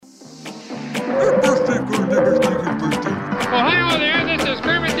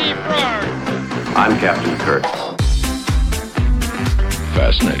Captain Kirk.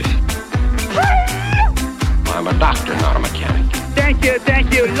 Fascinating. I'm a doctor, not a mechanic.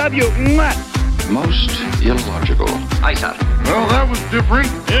 Thank you, love you. Mwah. Most illogical. Aye, sir. Well, that was different.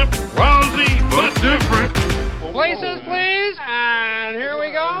 Yep, lousy, but different. Places, please, and here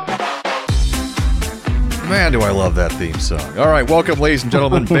we go. Man, do I love that theme song. All right, welcome, ladies and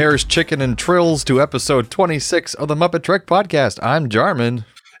gentlemen, Bears, Chicken, and Trills to episode 26 of the Muppet Trek Podcast. I'm Jarman.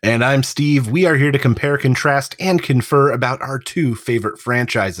 And I'm Steve. We are here to compare, contrast, and confer about our two favorite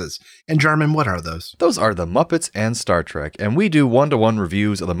franchises. And Jarman, what are those? Those are the Muppets and Star Trek, and we do one-to-one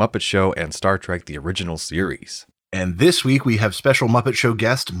reviews of the Muppet Show and Star Trek, the original series. And this week we have special Muppet Show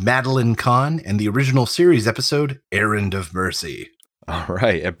guest Madeline Kahn and the original series episode, Errand of Mercy. All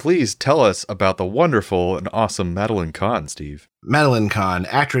right, and please tell us about the wonderful and awesome Madeline Kahn, Steve. Madeline Kahn,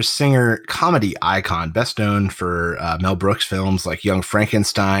 actress, singer, comedy icon, best known for Mel Brooks films like Young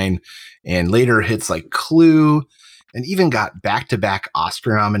Frankenstein and later hits like Clue, and even got back-to-back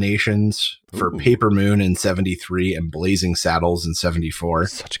Oscar nominations for Paper Moon in 73 and Blazing Saddles in 74.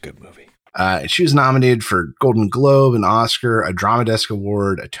 Such a good movie. She was nominated for Golden Globe, an Oscar, a Drama Desk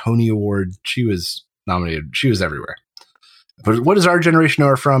Award, a Tony Award. She was nominated. She was everywhere. But what does our generation know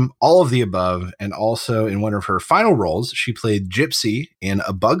her from? All of the above. And also in one of her final roles, she played Gypsy in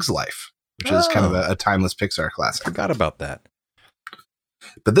A Bug's Life, which is kind of a timeless Pixar classic. Forgot about that.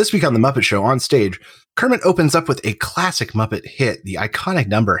 But this week on The Muppet Show on stage, Kermit opens up with a classic Muppet hit, the iconic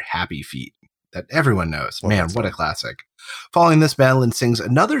number Happy Feet, that everyone knows. Well, man, what a classic. Following this, Madeline sings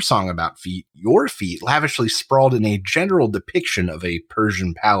another song about feet, Your Feet, lavishly sprawled in a general depiction of a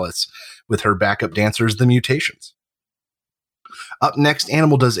Persian palace with her backup dancers, the Mutations. Up next,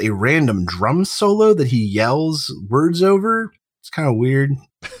 Animal does a random drum solo that he yells words over. It's kind of weird.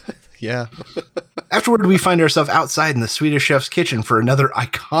 Yeah. Afterward, we find ourselves outside in the Swedish chef's kitchen for another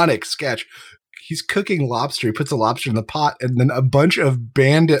iconic sketch. He's cooking lobster. He puts a lobster in the pot, and then a bunch of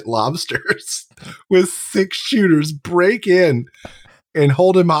bandit lobsters with 6-shooters break in and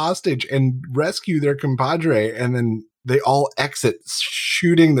hold him hostage and rescue their compadre. And then they all exit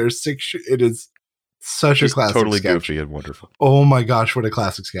shooting their 6 It is such a classic totally sketch. Goofy and wonderful. Oh my gosh, what a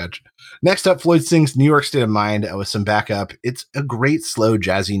classic sketch. Next up, Floyd sings New York State of Mind with some backup. It's a great, slow,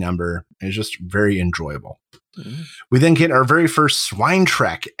 jazzy number. It's just very enjoyable. Mm-hmm. We then get our very first swine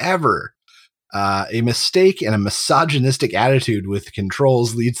trek ever. A mistake and a misogynistic attitude with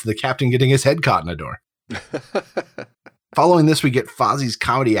controls leads to the captain getting his head caught in a door. Following this, we get Fozzie's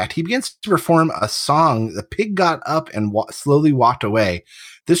comedy act. He begins to perform a song. The pig got up and slowly walked away.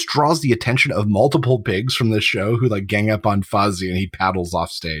 This draws the attention of multiple pigs from the show who like gang up on Fozzie, and he paddles off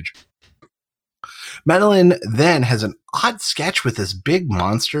stage. Madeline then has an odd sketch with this big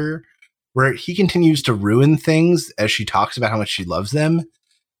monster where he continues to ruin things as she talks about how much she loves them.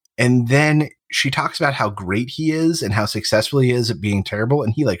 And then she talks about how great he is and how successful he is at being terrible.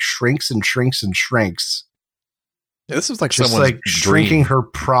 And he like shrinks and shrinks and shrinks. Yeah, this is like just someone's like shrinking her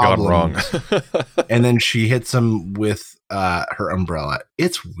problem wrong. And then she hits him with her umbrella.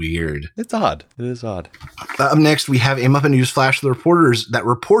 It's weird. It's odd. It is odd. Up next, we have a Muppet News flash. The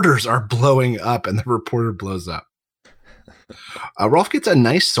reporters are blowing up, and the reporter blows up. Rolf gets a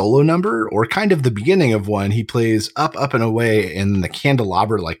nice solo number, or kind of the beginning of one. He plays Up, Up, and Away, and the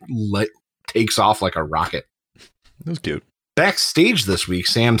candelabra takes off like a rocket. That was cute. Backstage this week,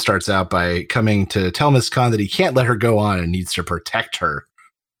 Sam starts out by coming to tell Miss Khan that he can't let her go on and needs to protect her.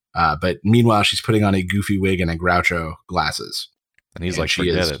 But meanwhile, she's putting on a goofy wig and a Groucho glasses. And he's like,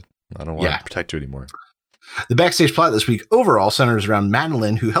 forget it. I don't want to protect you anymore. The backstage plot this week overall centers around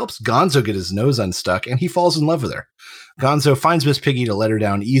Madeline, who helps Gonzo get his nose unstuck, and he falls in love with her. Gonzo finds Miss Piggy to let her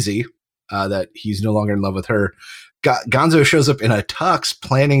down easy, that he's no longer in love with her. Gonzo shows up in a tux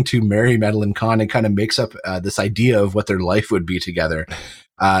planning to marry Madeline Kahn and kind of makes up this idea of what their life would be together.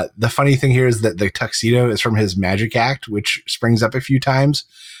 The funny thing here is that the tuxedo is from his magic act, which springs up a few times.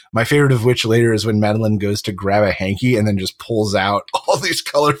 My favorite of which later is when Madeline goes to grab a hanky and then just pulls out all these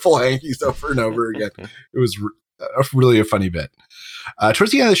colorful hankies over and over again. It was really a funny bit.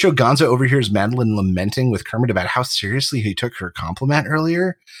 Towards the end of the show, Gonzo overhears Madeline lamenting with Kermit about how seriously he took her compliment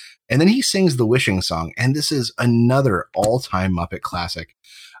earlier. And then he sings the wishing song. And this is another all-time Muppet classic.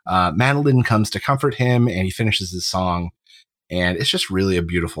 Madeline comes to comfort him, and he finishes his song. And it's just really a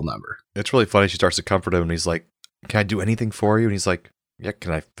beautiful number. It's really funny. She starts to comfort him, and he's like, can I do anything for you? And he's like, yeah,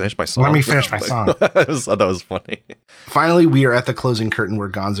 can I finish my song? Let me finish my song. I thought that was funny. Finally, we are at the closing curtain where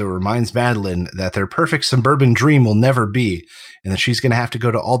Gonzo reminds Madeline that their perfect suburban dream will never be, and that she's going to have to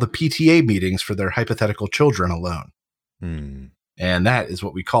go to all the PTA meetings for their hypothetical children alone. And that is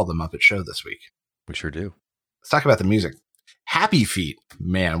what we call the Muppet Show this week. We sure do. Let's talk about the music. Happy Feet.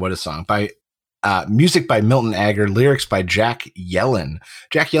 Man, what a song. By Music by Milton Agar, lyrics by Jack Yellen.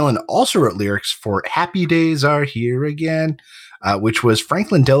 Jack Yellen also wrote lyrics for Happy Days Are Here Again, which was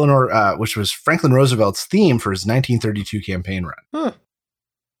Franklin Roosevelt's theme for his 1932 campaign run. Huh.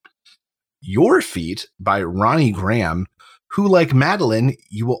 Your Feet by Ronnie Graham, who, like Madeline,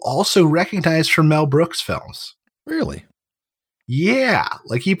 you will also recognize from Mel Brooks films. Really? Yeah,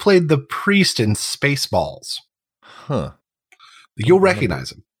 like he played the priest in Spaceballs. Huh. You'll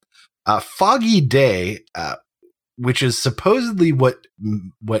recognize him. Foggy Day, which is supposedly what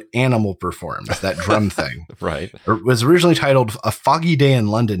Animal performs, that drum thing. Right. Was originally titled A Foggy Day in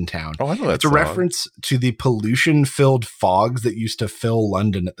London Town. Oh, I know that It's a song. reference to the pollution-filled fogs that used to fill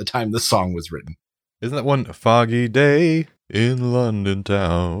London at the time the song was written. Isn't that one? A foggy day in London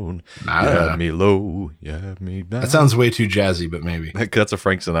town. You had me low, you had me down. That sounds way too jazzy, but maybe. That's a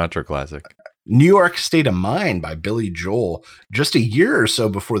Frank Sinatra classic. New York State of Mind by Billy Joel, just a year or so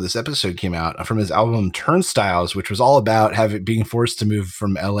before this episode came out, from his album Turnstiles, which was all about being forced to move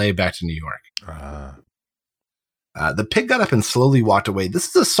from LA back to New York. The pig got up and slowly walked away. This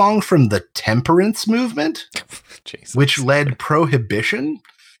is a song from the temperance movement, which led prohibition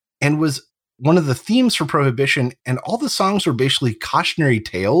and was one of the themes for prohibition. And all the songs were basically cautionary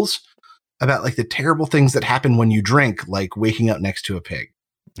tales about like the terrible things that happen when you drink, like waking up next to a pig.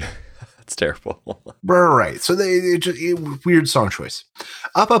 That's terrible. Right. So weird song choice.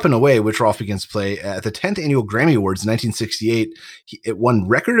 Up and Away, which Rolf begins to play at the 10th Annual Grammy Awards in 1968. It won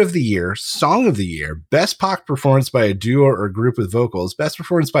Record of the Year, Song of the Year, Best Pop Performance by a Duo or Group with Vocals, Best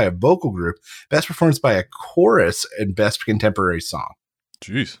Performance by a Vocal Group, Best Performance by a Chorus, and Best Contemporary Song.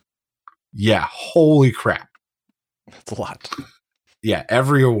 Jeez. Yeah. Holy crap. That's a lot. Yeah.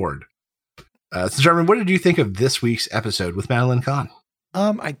 Every award. So, Jeremy, what did you think of this week's episode with Madeline Kahn?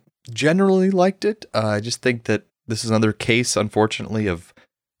 I generally liked it. I just think that this is another case, unfortunately, of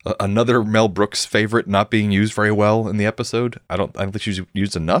another Mel Brooks favorite not being used very well in the episode. I don't think she's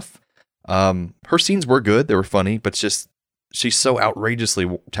used enough. Her scenes were good. They were funny, but she's so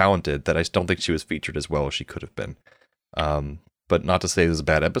outrageously talented that I just don't think she was featured as well as she could have been. But not to say this is a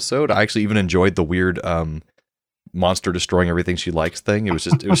bad episode. I actually even enjoyed the weird monster destroying everything she likes thing. It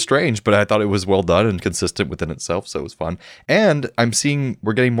was strange, but I thought it was well done and consistent within itself, so it was fun. And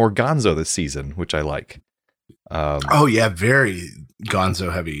we're getting more Gonzo this season, which I like. Very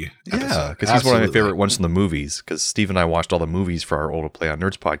Gonzo heavy episode. Yeah, because he's one of my favorite ones from the movies, because Steve and I watched all the movies for our Old Play on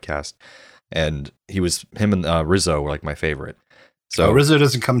Nerds podcast, and him and Rizzo were like my favorite. So Rizzo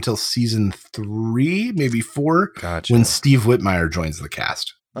doesn't come till season 3, maybe 4, gotcha. When Steve Whitmire joins the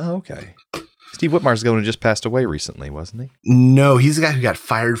cast. Oh, okay. Steve Whitmire's going to just passed away recently, wasn't he? No, he's the guy who got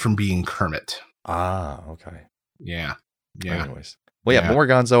fired from being Kermit. Ah, okay. Yeah. Anyways. Well, yeah, more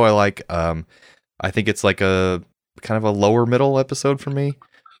Gonzo I like. I think it's like a kind of a lower middle episode for me,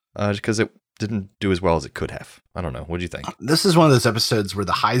 just because it didn't do as well as it could have. I don't know. What do you think? This is one of those episodes where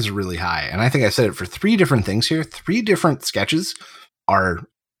the highs are really high. And I think I said it for 3 different things here. 3 different sketches are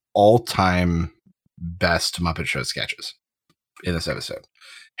all-time best Muppet Show sketches in this episode.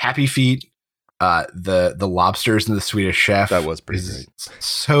 Happy Feet, the lobsters and the Swedish Chef. That was pretty great.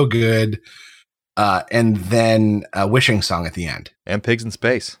 So good. And then a wishing song at the end. And Pigs in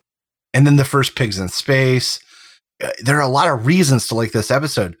Space. And then the first Pigs in Space. There are a lot of reasons to like this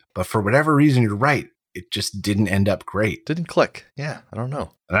episode, but for whatever reason, you're right. It just didn't end up great. Didn't click. Yeah, I don't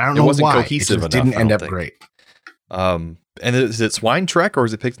know. And I don't know why. It wasn't cohesive enough. Didn't end up great. And is it Swine Trek or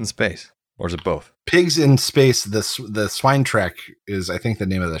is it Pigs in Space? Or is it both? Pigs in Space, the Swine Trek is, I think, the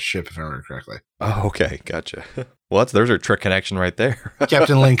name of the ship, if I remember correctly. Oh, okay. Gotcha. Well, there's our Trek connection right there.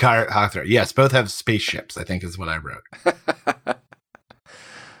 Captain Lane Hawthorne. Yes, both have spaceships, I think is what I wrote.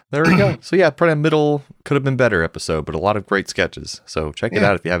 There we go. So yeah, probably a middle, could have been better episode, but a lot of great sketches. So check it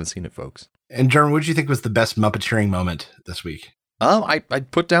out if you haven't seen it, folks. And Jeremy, what did you think was the best Muppeteering moment this week? I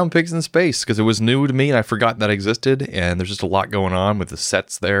put down Pigs in Space because it was new to me and I forgot that existed. And there's just a lot going on with the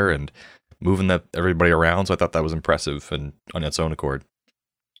sets there and moving everybody around. So I thought that was impressive and on its own accord.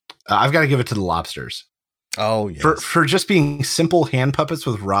 I've got to give it to the lobsters. Oh, yes. For just being simple hand puppets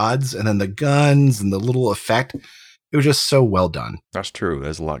with rods and then the guns and the little effect. It was just so well done. That's true.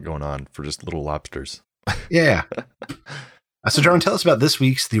 There's a lot going on for just little lobsters. Yeah. So, Jarwin, tell us about this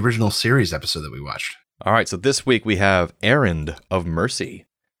week's The Original Series episode that we watched. All right. So this week we have Errand of Mercy.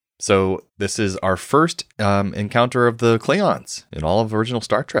 So this is our first encounter of the Klingons in all of original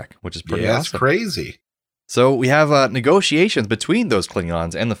Star Trek, which is pretty awesome. That's crazy. So we have negotiations between those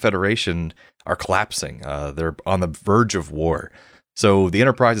Klingons and the Federation are collapsing. They're on the verge of war. So the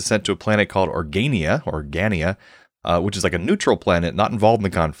Enterprise is sent to a planet called Organia, which is like a neutral planet, not involved in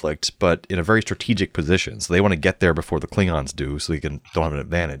the conflict, but in a very strategic position. So they want to get there before the Klingons do, so they don't have an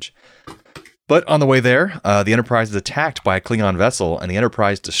advantage. But on the way there, the Enterprise is attacked by a Klingon vessel, and the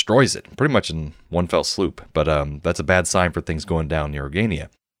Enterprise destroys it, pretty much in one fell swoop. But that's a bad sign for things going down near Organia.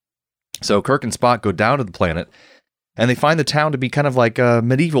 So Kirk and Spock go down to the planet, and they find the town to be kind of like a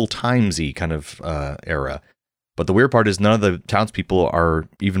medieval timesy kind of era. But the weird part is none of the townspeople are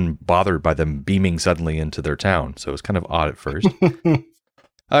even bothered by them beaming suddenly into their town. So it's kind of odd at first.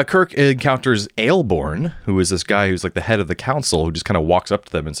 Kirk encounters Aelborn, who is this guy who's like the head of the council, who just kind of walks up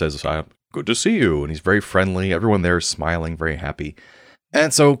to them and says, "Good to see you." And he's very friendly. Everyone there is smiling, very happy.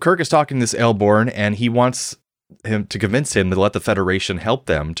 And so Kirk is talking to this Aelborn, and he wants him to convince him to let the Federation help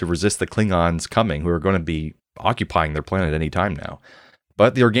them to resist the Klingons coming, who are going to be occupying their planet any time now.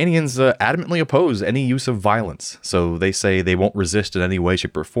 But the Organians adamantly oppose any use of violence. So they say they won't resist in any way,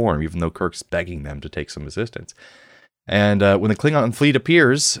 shape, or form, even though Kirk's begging them to take some assistance. And when the Klingon fleet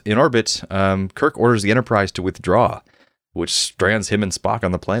appears in orbit, Kirk orders the Enterprise to withdraw, which strands him and Spock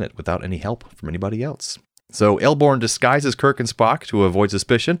on the planet without any help from anybody else. So Aelborn disguises Kirk and Spock to avoid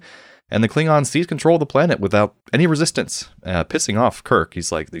suspicion, and the Klingons seize control of the planet without any resistance, pissing off Kirk.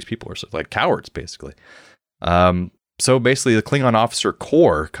 He's like, these people are like cowards, basically. So basically, the Klingon officer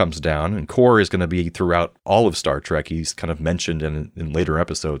Kor comes down, and Kor is going to be throughout all of Star Trek. He's kind of mentioned in later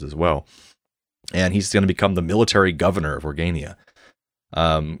episodes as well. And he's going to become the military governor of Organia.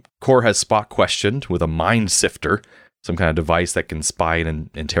 Kor has Spock questioned with a mind sifter, some kind of device that can spy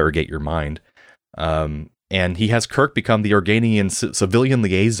and interrogate your mind. And he has Kirk become the Organian civilian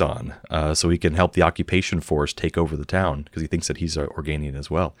liaison, so he can help the occupation force take over the town, because he thinks that he's an Organian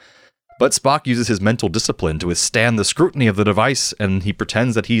as well. But Spock uses his mental discipline to withstand the scrutiny of the device, and he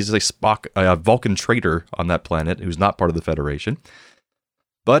pretends that he's a Vulcan traitor on that planet who's not part of the Federation.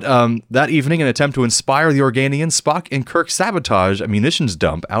 But that evening, in an attempt to inspire the Organians, Spock and Kirk sabotage a munitions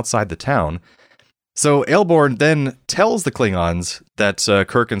dump outside the town. So Aelborn then tells the Klingons that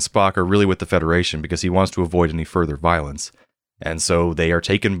Kirk and Spock are really with the Federation because he wants to avoid any further violence. And so they are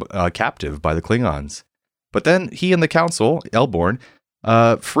taken captive by the Klingons. But then he and the Council, Aelborn,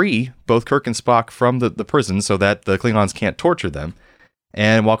 free both Kirk and Spock from the prison so that the Klingons can't torture them.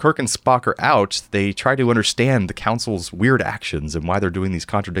 And while Kirk and Spock are out, they try to understand the Council's weird actions and why they're doing these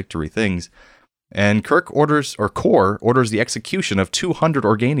contradictory things. And Kor orders the execution of 200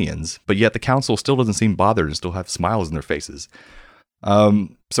 Organians, but yet the Council still doesn't seem bothered and still have smiles in their faces.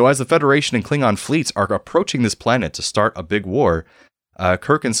 So as the Federation and Klingon fleets are approaching this planet to start a big war,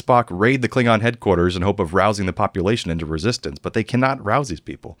 Kirk and Spock raid the Klingon headquarters in hope of rousing the population into resistance, but they cannot rouse these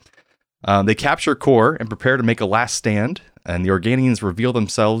people. They capture Kor and prepare to make a last stand, and the Organians reveal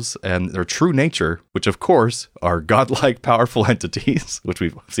themselves and their true nature, which of course are godlike powerful entities, which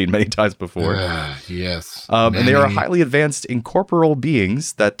we've seen many times before. Yes. And they are highly advanced incorporeal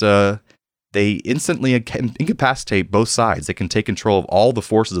beings that they instantly incapacitate both sides. They can take control of all the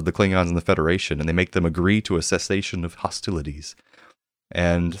forces of the Klingons and the Federation, and they make them agree to a cessation of hostilities.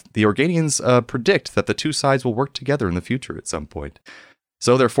 And the Organians predict that the two sides will work together in the future at some point.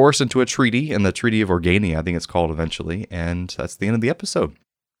 So they're forced into a treaty, in the Treaty of Organia, I think it's called eventually, and that's the end of the episode.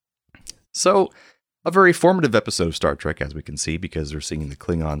 So, a very formative episode of Star Trek, as we can see, because they're seeing the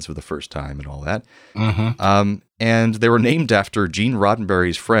Klingons for the first time and all that. Mm-hmm. And they were named after Gene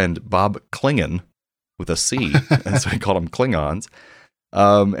Roddenberry's friend, Bob Klingon, with a C, and so he called them Klingons.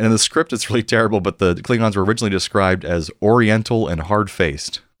 And in the script, it's really terrible, but the Klingons were originally described as Oriental and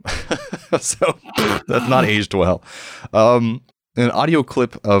hard-faced. So, that's not aged well. An audio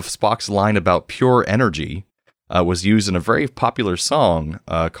clip of Spock's line about pure energy was used in a very popular song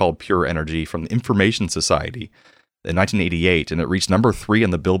called Pure Energy from the Information Society in 1988, and it reached number 3 in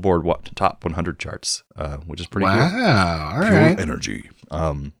the Billboard Top 100 charts, which is pretty cool. Wow, all Pure right. Energy.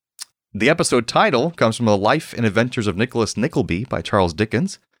 The episode title comes from The Life and Adventures of Nicholas Nickleby by Charles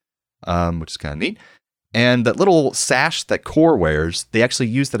Dickens, which is kind of neat. And that little sash that Kor wears, they actually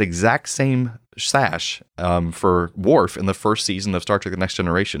used that exact same sash for Worf in the first season of Star Trek The Next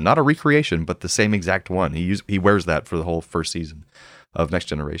Generation. Not a recreation, but the same exact one. He wears that for the whole first season of Next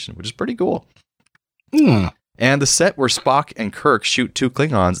Generation, which is pretty cool. And the set where Spock and Kirk shoot 2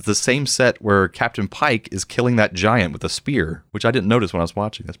 Klingons is the same set where Captain Pike is killing that giant with a spear, which I didn't notice when I was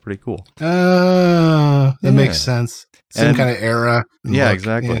watching. That's pretty cool. That makes sense. Same kind of era. Yeah, look.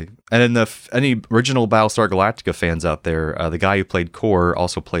 exactly. Yeah. And in any original Battlestar Galactica fans out there, the guy who played Kor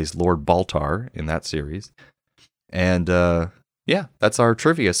also plays Lord Baltar in that series. And yeah, that's our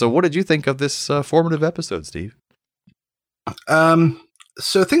trivia. So what did you think of this formative episode, Steve?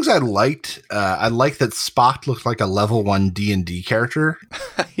 So things I liked that Spock looked like a level 1 D&D character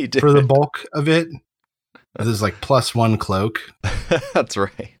He did. for the bulk of it. There's like +1 cloak. That's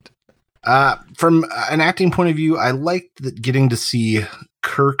right. From an acting point of view, I liked getting to see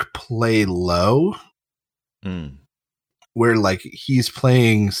Kirk play low, where like he's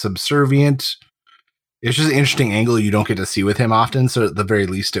playing subservient. It's just an interesting angle you don't get to see with him often. So at the very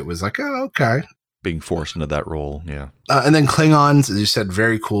least, it was like, oh, okay. Being forced into that role, yeah. And then Klingons, as you said,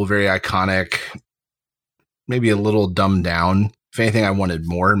 very cool, very iconic. Maybe a little dumbed down. If anything, I wanted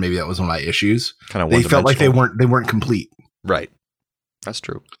more. Maybe that was one of my issues. Kind of they felt like they weren't complete. Right. That's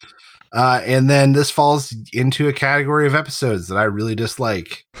true. And then this falls into a category of episodes that I really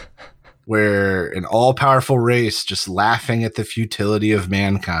dislike, where an all-powerful race just laughing at the futility of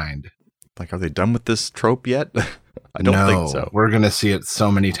mankind. Like, are they done with this trope yet? I don't think so. We're going to see it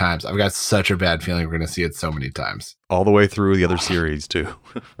so many times. I've got such a bad feeling we're going to see it so many times. All the way through the other series, too.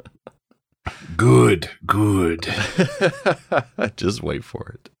 Good. Just wait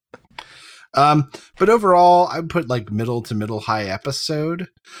for it. But overall, I put like middle to middle high episode.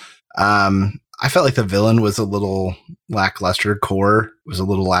 I felt like the villain was a little lackluster. Core was a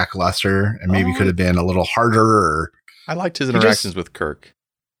little lackluster and maybe could have been a little harder. I liked his interactions with Kirk.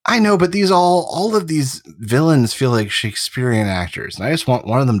 I know, but all of these villains feel like Shakespearean actors, and I just want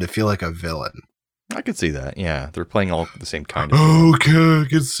one of them to feel like a villain. I could see that. Yeah, they're playing all the same kind of. Oh,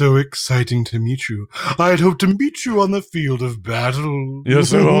 Kirk, it's so exciting to meet you. I'd hoped to meet you on the field of battle. You're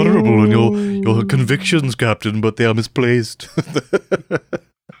so honorable in your convictions, Captain, but they are misplaced.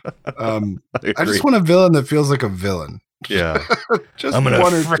 I just want a villain that feels like a villain. Yeah. I'm gonna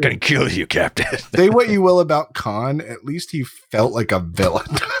freaking kill you, Captain. Say what you will about Khan, at least he felt like a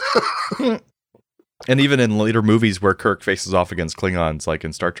villain. And even in later movies where Kirk faces off against Klingons, like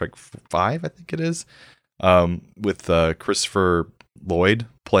in Star Trek 5, I think it is, with Christopher Lloyd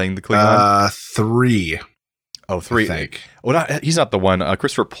playing the Klingon. 3. Oh, 3. I think. Well, he's not the one.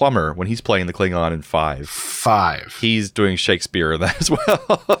 Christopher Plummer, when he's playing the Klingon in 5. 5. He's doing Shakespeare in that as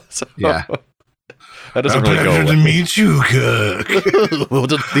well. So, yeah. That doesn't really go well. To meet you, Kirk. Well,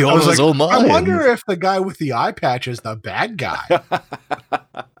 the honor is all mine. I wonder if the guy with the eye patch is the bad guy.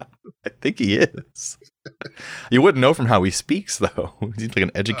 I think he is. You wouldn't know from how he speaks, though. He's like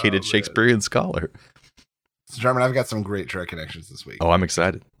an educated Shakespearean scholar. So, Jarman, I've got some great Trek connections this week. Oh, I'm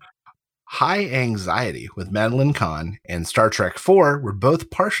excited. High Anxiety with Madeline Kahn and Star Trek 4 were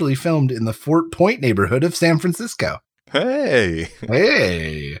both partially filmed in the Fort Point neighborhood of San Francisco. Hey.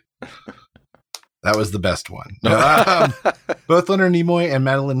 That was the best one. Both Leonard Nimoy and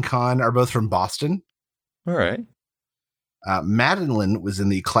Madeline Kahn are both from Boston. All right. Madeline was in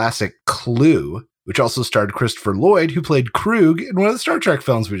the classic Clue, which also starred Christopher Lloyd, who played Krug in one of the Star Trek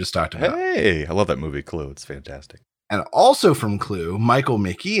films we just talked about. Hey, I love that movie Clue. It's fantastic. And also from Clue, Michael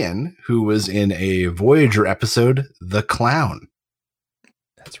McKean, who was in a Voyager episode, The Clown.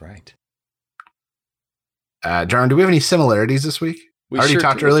 That's right. Jaron, do we have any similarities this week? I already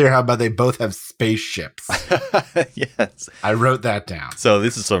talked earlier how about they both have spaceships. Yes. I wrote that down. So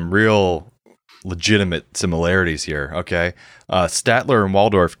this is some real legitimate similarities here, okay? Statler and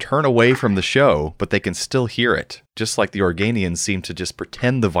Waldorf turn away from the show, but they can still hear it. Just like the Organians seem to just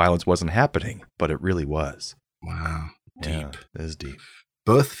pretend the violence wasn't happening, but it really was. Wow. Deep. Yeah, it is deep.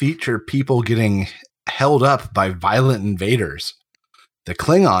 Both feature people getting held up by violent invaders. The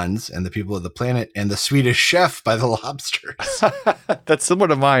Klingons and the people of the planet, and the Swedish Chef by the lobsters. That's similar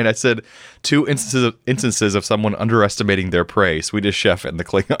to mine. I said 2 instances of someone underestimating their prey: Swedish Chef and the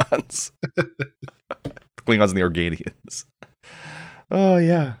Klingons. The Klingons and the Organians. Oh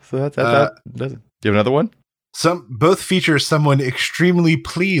yeah. So that does it. Do you have another one? Both feature someone extremely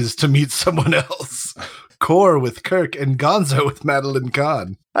pleased to meet someone else. Core with Kirk and Gonzo with Madeline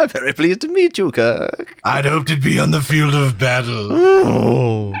Kahn. I'm very pleased to meet you, Kirk. I'd hoped to be on the field of battle.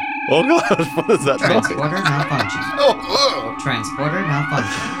 Oh God, what is that? Transporter malfunction. Transporter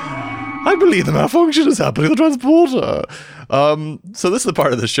malfunction. I believe the malfunction is happening in the transporter. So this is the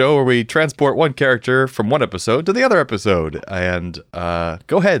part of the show where we transport one character from one episode to the other episode. And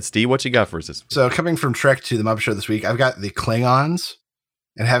go ahead, Steve. What you got for us this week? So coming from Trek to the Muppet Show this week, I've got the Klingons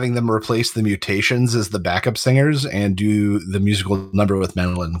and having them replace the Mutations as the backup singers and do the musical number with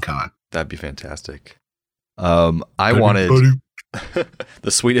Madeline Kahn. That'd be fantastic. I wanted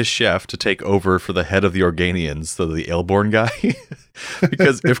the Swedish Chef to take over for the head of the Organians, so the Airborne guy.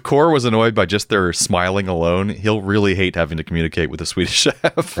 Because if Core was annoyed by just their smiling alone, he'll really hate having to communicate with the Swedish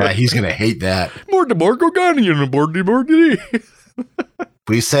Chef. Yeah, he's going to hate that. More Organian aboard the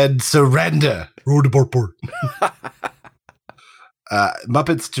We said surrender.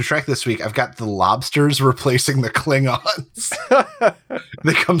 Muppets to Trek this week, I've got the lobsters replacing the Klingons.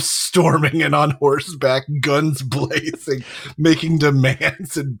 They come storming in on horseback, guns blazing, making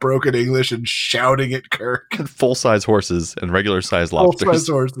demands in broken English and shouting at Kirk. Full-size horses and regular-size lobsters. Full-size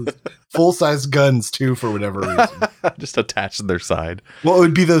horses. full-size guns too, for whatever reason. Just attached to their side. Well, it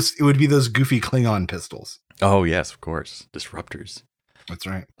would be those goofy Klingon pistols. Oh yes, of course. Disruptors. That's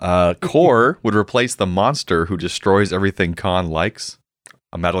right. Kor would replace the monster who destroys everything Khan likes.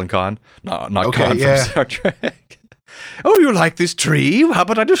 Madeline Kahn? No, not Khan from Star Trek. Oh, you like this tree? How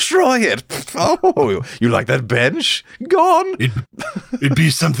about I destroy it? Oh, you like that bench? Gone. It'd be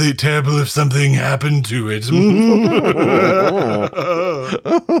something terrible if something happened to it.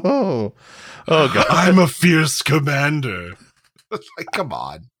 Oh, God. I'm a fierce commander. Like, come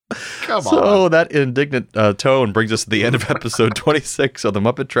on. So that indignant tone brings us to the end of episode 26 of the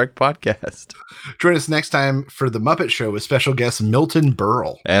Muppet Trek podcast. Join us next time for The Muppet Show with special guest Milton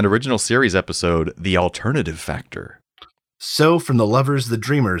Berle. And original series episode, The Alternative Factor. So from the lovers, the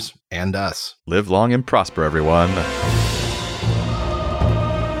dreamers, and us. Live long and prosper, everyone.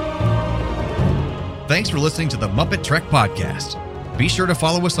 Thanks for listening to the Muppet Trek podcast. Be sure to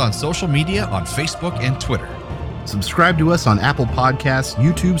follow us on social media on Facebook and Twitter. Subscribe to us on Apple Podcasts,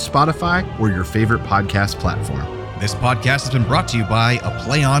 YouTube, Spotify, or your favorite podcast platform. This podcast has been brought to you by A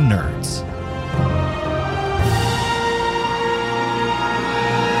Play on Nerds.